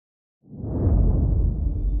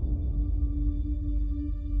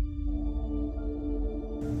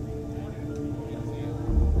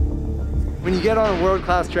When you get on a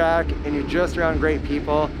world-class track and you're just around great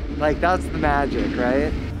people, like that's the magic,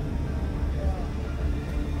 right?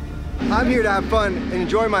 I'm here to have fun and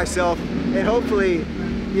enjoy myself and hopefully,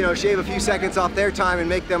 you know, shave a few seconds off their time and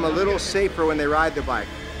make them a little safer when they ride the bike.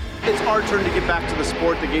 It's our turn to get back to the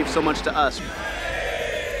sport that gave so much to us.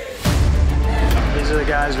 These are the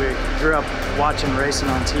guys we grew up watching racing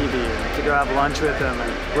on TV. To go have lunch with them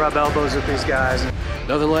and rub elbows with these guys.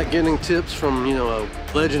 Nothing like getting tips from, you know,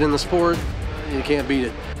 a legend in the sport. You can't beat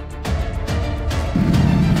it.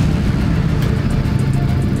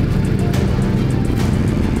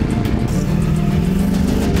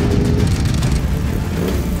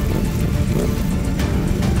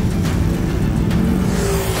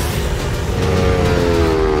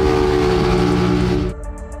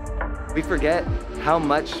 We forget how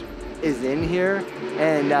much is in here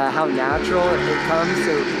and how natural it comes.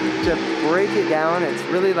 So to break it down, it's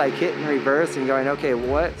really like hitting reverse and going, okay,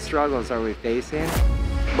 what struggles are we facing?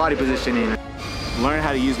 Body positioning, learn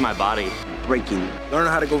how to use my body. Braking, learn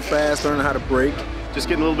how to go fast, learn how to brake. Just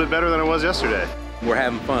getting a little bit better than I was yesterday. We're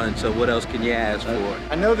having fun, so what else can you ask for?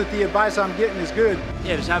 I know that the advice I'm getting is good.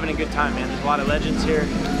 Yeah, just having a good time, man. There's a lot of legends here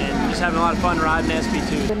and just having a lot of fun riding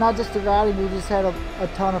SP2. And not just the riding, we just had a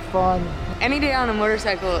ton of fun. Any day on a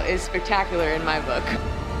motorcycle is spectacular in my book.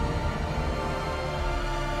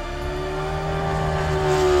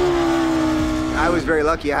 I was very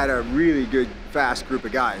lucky. I had a really good, fast group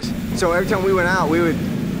of guys. So every time we went out, we'd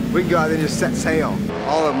go out there and just set sail.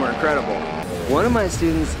 All of them were incredible. One of my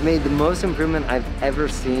students made the most improvement I've ever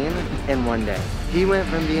seen in one day. He went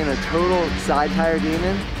from being a total side tire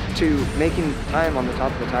demon to making time on the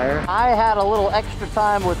top of the tire. I had a little extra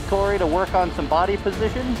time with Corey to work on some body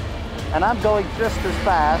positions, and I'm going just as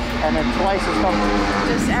fast and then twice as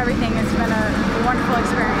comfortable. Just everything. It's been a wonderful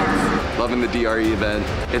experience. Loving the DRE event.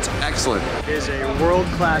 It's excellent. It is a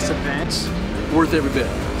world-class event. Worth every bit.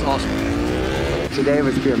 It's awesome. Today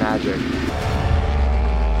was pure magic.